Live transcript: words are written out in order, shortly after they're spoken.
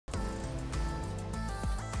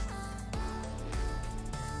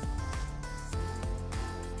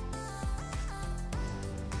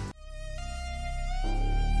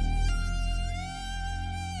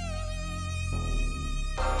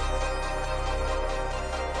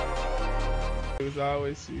It was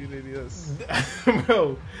always shooting us.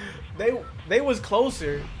 Bro, they was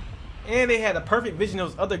closer, and they had a perfect vision of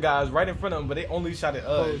those other guys right in front of them, but they only shot at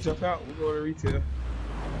us. Oh, jump out. We're going to retail.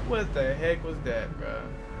 What the heck was that, bro?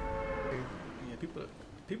 Yeah, people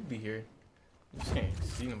be here. You just can't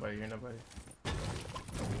see nobody, hear nobody.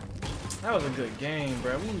 That was a good game,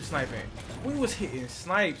 bro. We was sniping. We was hitting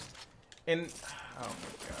snipes, and oh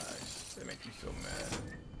my gosh, that makes me so mad.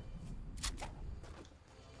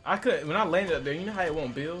 I could when I landed up there. You know how it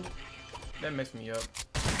won't build? That messed me up.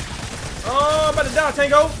 Oh, I'm about to die,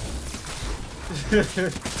 Tango.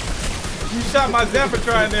 You shot my Zapper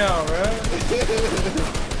try now, bro.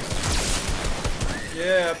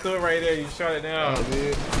 Yeah, I threw it right there. You shot it down.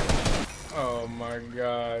 Oh my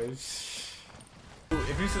gosh.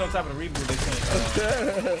 If you sit on top of the reboot, they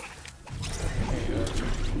can't.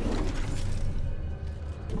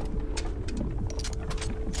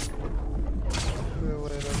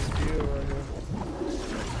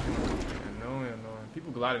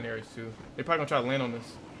 People glide in areas too. They probably gonna try to land on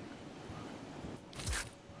this.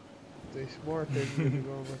 They smart. They really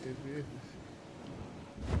going about their business.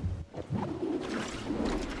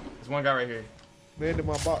 There's one guy right here. Man in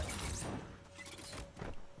my box.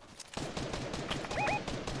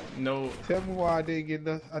 No. Tell me why I didn't get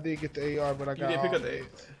the AR, but I got. You didn't pick up the AR.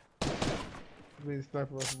 I mean, the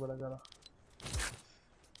sniper rifle, but I got a.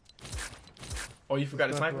 Oh, you forgot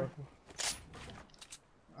the sniper? Rifle.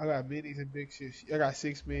 I got minis and big shit. I got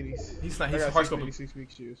 6 minis. He's hard scoping. 6 big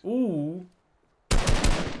shits. Ooh. See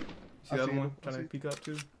the other one trying to peek up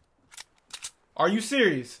too? Are you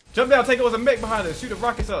serious? Jump down, take it with a mech behind us. Shoot the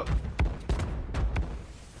rockets up.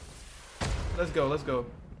 Let's go, let's go.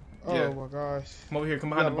 Oh yeah. my gosh. Come over here, come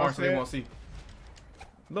behind the barn so they won't see.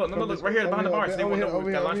 Look, no, look, right here behind the barn so they won't know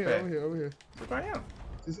we got launch pad. Over here. Look right now.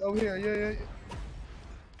 Just over here, yeah.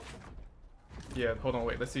 Yeah, hold on,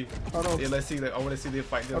 wait, let's see. Hold on. Yeah, let's see. I want to see the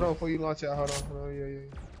fight. Hold on before you launch out. Hold on. Yeah.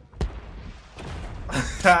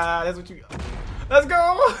 That's what you. Let's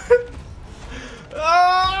go.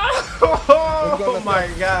 Oh my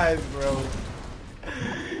God, bro.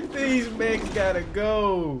 These mechs gotta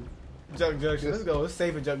go. Junk Junction. Let's go. Let's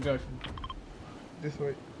save at Junk Junction. This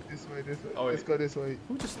way. Oh, let's go this way.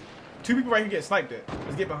 Who just? 2 people right here get sniped at.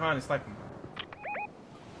 Let's get behind and snipe them.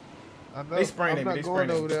 I know. They spraying I'm at me. not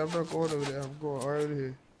going over there. I'm not going over there. I'm going right over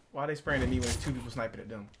here. Why are they spraying at me when there's 2 people sniping at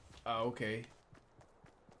them? Oh, okay.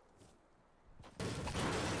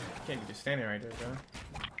 Can't be just standing right there, bro.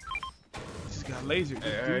 Just got laser.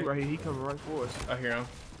 This dude right here, he coming right for us. I hear him.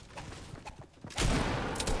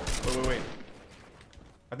 Wait.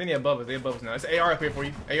 I think they're above us. They're above us now. It's an AR up here for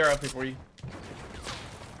you.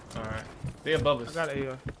 Alright. They're above us. I got an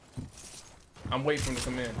AR. I'm waiting for them to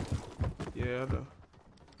come in. Yeah, I know.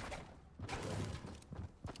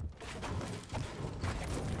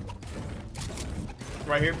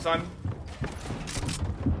 Right here beside me.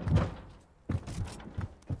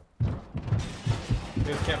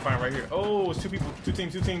 There's a campfire right here. Oh, it's 2 people. 2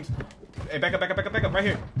 teams. Hey, back up. Right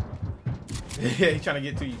here. Yeah, he's trying to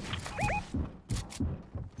get to you.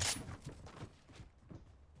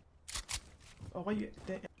 Oh, why you...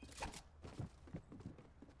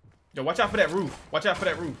 Yo, watch out for that roof.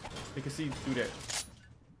 They can see through that.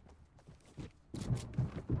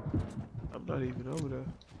 I'm not even over there.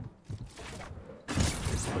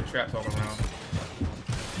 Put traps all around.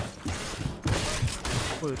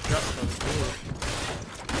 Put traps on the door.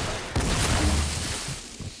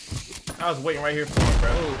 I was waiting right here for him,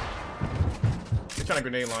 bro. They're trying to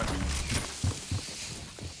grenade launch.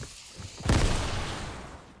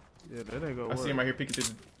 Yeah, that ain't gonna work. I see him right here peeking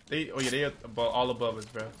through the... They are all above us,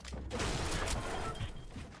 bro.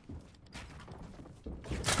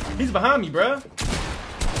 He's behind me, bro.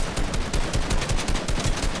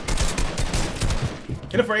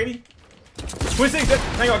 Hit him for 80. 26.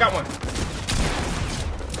 Tango, I got one.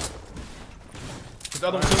 This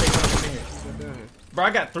other one teammate coming in here. Bro, I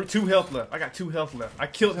got 2 health left. I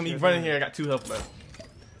killed him. He's running here. I got 2 health left.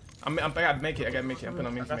 I gotta make it. I'm putting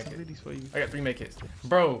on me to make it. I got 3 make hits.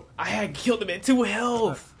 Bro, I had killed him at 2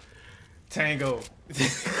 health. Tango.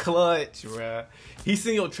 Clutch, bro. He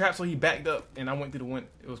seen your trap, so he backed up, and I went through the wind.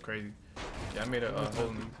 It was crazy. Yeah, I made a hole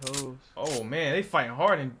in these. Oh, man. They fighting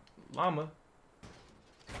hard in Llama.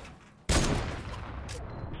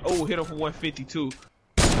 Oh, hit him for 152.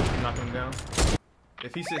 Knock him down.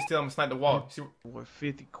 If he sits still, I'm gonna snipe the wall. See,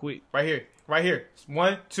 150 quick. Right here.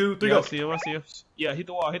 1, 2, 3, yeah, go. I see him. Yeah, hit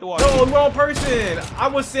the wall. No, wrong person. I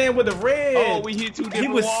was saying with the red. Oh, we hit 2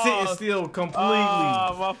 different walls. He was sitting still completely.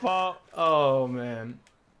 Oh, my fault. Oh, man.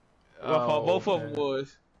 My fault. Both of them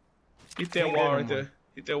was. Hit that wall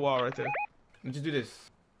right there. Let's just do this.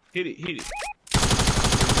 Hit it.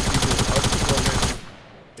 people over there.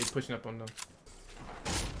 They pushing up on them.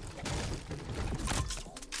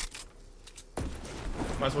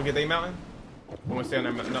 Might as well get they mountain. We want to stay on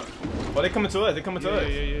that mountain. No. Oh, they coming to us. They coming to us.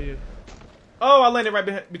 Yeah. Oh, I landed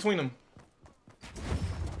right between them.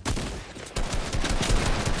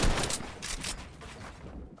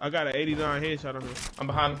 I got an 89 headshot on him. I'm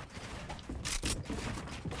behind him.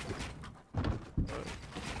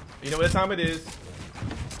 You know what time it is.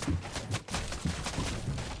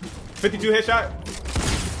 52 headshot.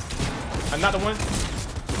 I'm not the one.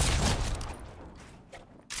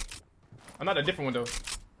 I'm not a different one though.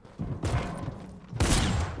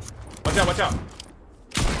 Watch out, watch out.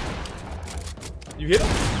 You hit him?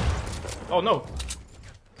 Oh no.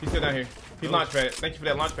 He's still down here. He launched pad. Thank you for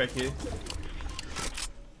that launch pad, kid.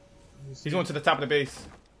 He's going to the top of the base.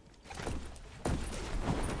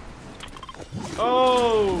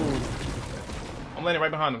 Oh! I'm landing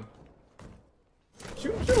right behind him.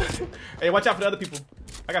 Shoot, shoot. Hey, watch out for the other people.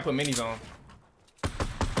 I gotta put minis on.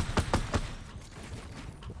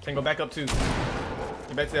 Can go back up too.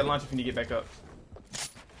 Get back to that launch if you need to get back up.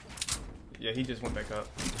 Yeah, he just went back up.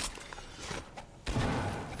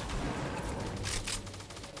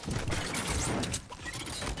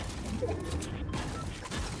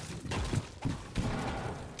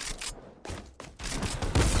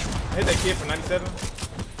 I hit that kid for 97.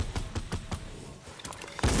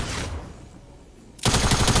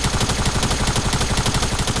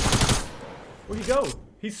 Where'd he go?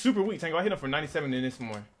 He's super weak, Tango. I hit him for 97 in this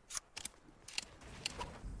one.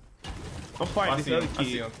 I'm fighting this other kid. I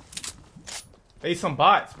see him. They some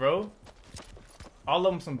bots, bro. All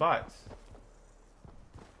of them some bots.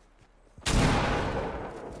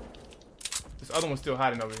 This other one's still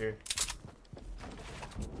hiding over here.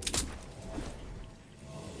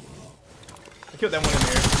 I killed that one in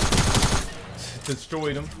there.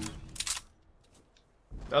 Destroyed him.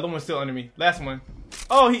 The other one's still under me. Last one.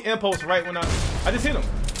 Oh, he impulsed right when I just hit him.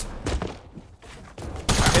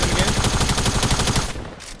 I hit him again.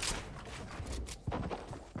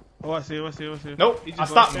 Oh, I see him. Nope, I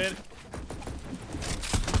stopped him.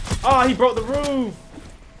 Oh, he broke the roof.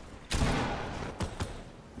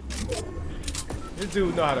 This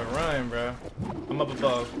dude know how to run, bro. I'm up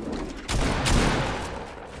above.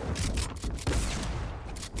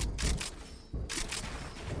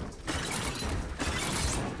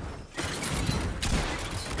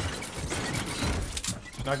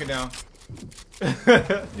 Knock it down.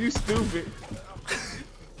 You stupid.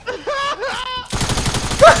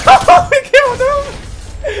 He killed him!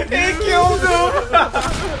 He killed him!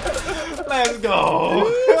 Let's go!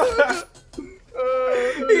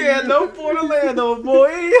 He had no point to land on, boy.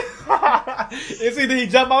 It's either he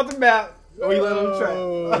jump off the map or he let him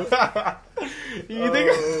trap. You think?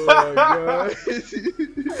 Oh my God.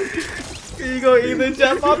 You gonna either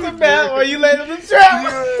jump off the map or you let him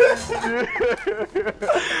trap.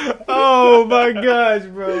 Oh my gosh,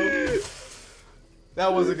 bro.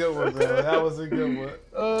 That was a good one, bro. That was a good one.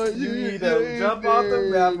 You either jump off the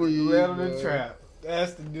map or you let him in the trap.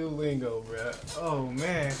 That's the new lingo, bro. Oh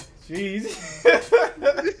man, jeez.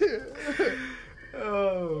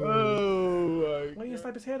 Oh my. Why you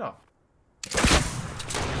snipe his head off?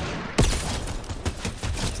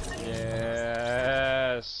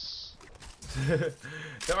 Yes. The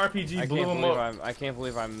RPG blew him up. I can't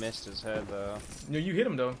believe I missed his head though. No, you hit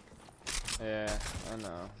him though. Yeah, I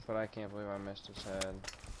know, but I can't believe I missed his head.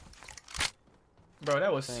 Bro,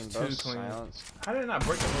 that was Dang, too clean. silence. How did it not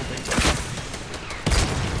break the whole thing?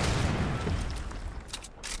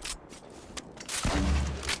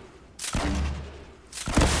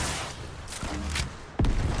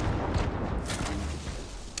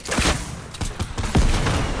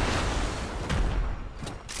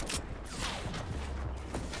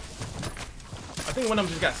 I think one of them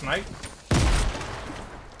just got sniped.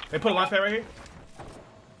 They put a launch pad right here.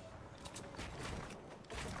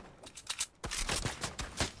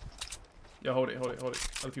 Yo, hold it.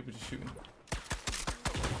 Other people just shooting.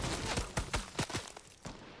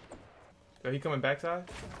 Yo, he coming backside?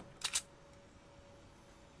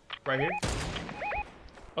 Right here?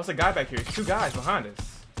 Oh, it's a guy back here. It's two guys behind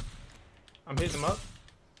us. I'm hitting them up.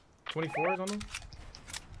 24s on them.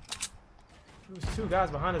 There was two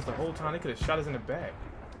guys behind us the whole time. They could have shot us in the back.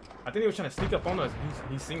 I think they were trying to sneak up on us.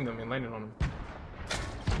 He's seen them and landed on them.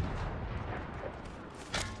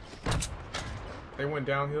 They went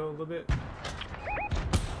downhill a little bit.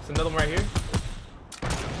 There's another one right here.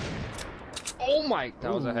 Oh my!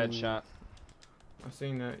 That was a headshot. I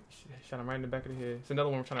seen that. Shot him right in the back of the head. There's another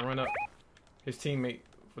one trying to run up. His teammate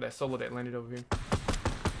for that solo that landed over here.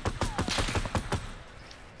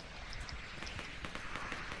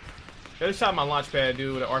 They just shot my launch pad,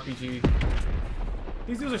 dude, with an RPG.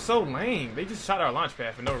 These dudes are so lame. They just shot our launch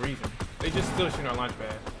pad for no reason. They just still shooting our launch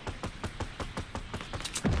pad.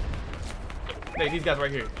 Hey, these guys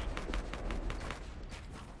right here.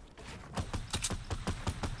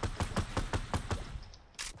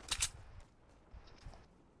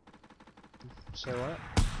 Say what?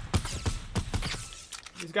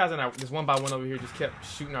 These guys in our, this one by one over here just kept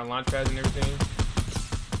shooting our launch pads and everything.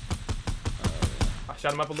 I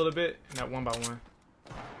shot him up a little bit, and that one by one.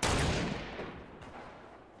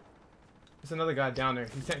 There's another guy down there.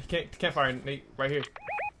 He can't fire, Nate, right here.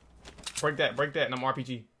 Break that, and I'm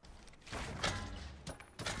RPG.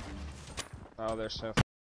 Oh, they're so.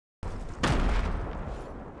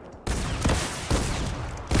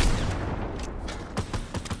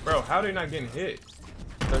 Bro, how are they not getting hit?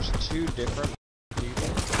 There's two different people.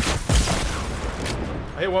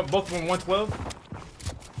 I hit one, both of them 112.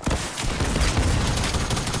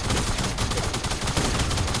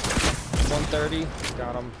 130.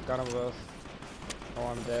 Got them both. Oh,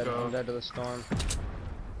 I'm dead. Go. I'm dead to the storm.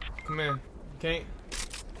 Come in. Can't.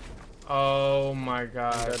 Oh my I'm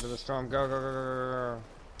god. dead to the storm. Go, go, go, go, go, go.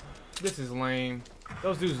 This is lame.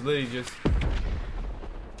 Those dudes literally just.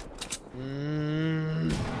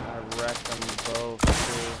 I wrecked them both,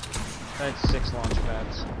 too. I had 6 launch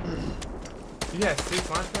pads. You had 6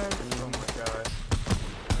 launch pads? Oh my god.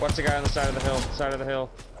 What's the guy on the side of the hill? Side of the hill.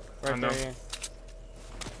 Right I know. there, yeah.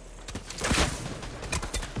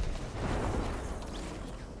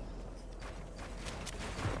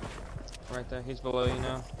 Right there. He's below you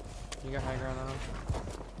now. You got high ground on him.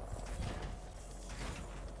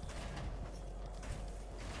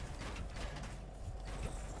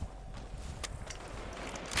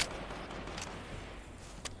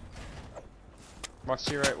 Watch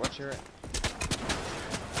to your right, watch to your right.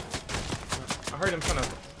 I heard him trying to.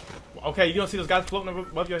 Okay, you don't see those guys floating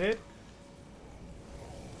above your head?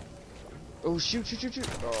 Oh, shoot, shoot, shoot, shoot.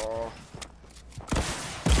 Oh.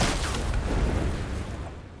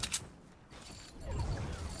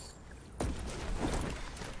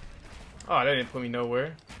 Oh, that didn't put me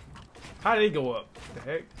nowhere. How did they go up? What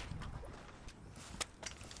the heck?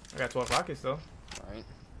 I got 12 rockets though. Right.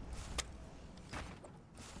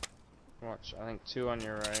 Watch, I think 2 on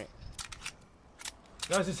your right.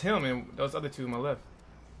 No, it's just him and those other 2 on my left.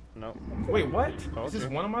 Nope. Wait, what? Told Is this you.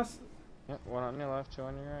 one of my? Yep, 1 on your left, 2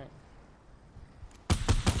 on your right.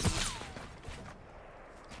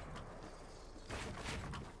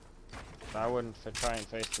 I wouldn't try and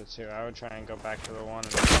face the 2. I would try and go back to the 1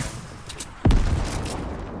 and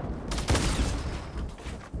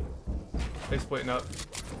They splitting up.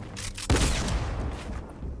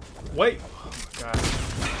 Wait! Oh my god.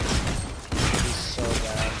 he's so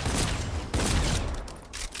bad.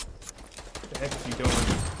 What the heck is he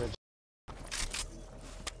doing?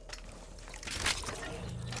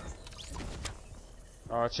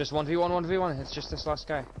 Oh, it's just 1v1, 1v1. It's just this last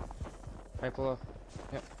guy. Right below.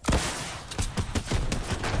 Yep.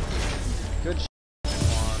 Good sh.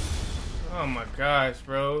 Oh my gosh,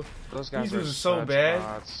 bro. Those guys These are dudes are so such bad.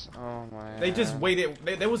 bots. Oh my. They just waited.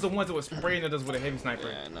 They was the ones that was spraying at us with a heavy sniper.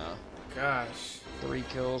 Yeah, I know. Gosh. 3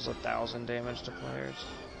 kills, 1,000 damage to players.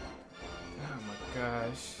 Oh my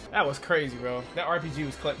gosh. That was crazy, bro. That RPG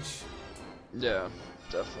was clutch. Yeah,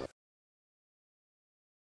 definitely.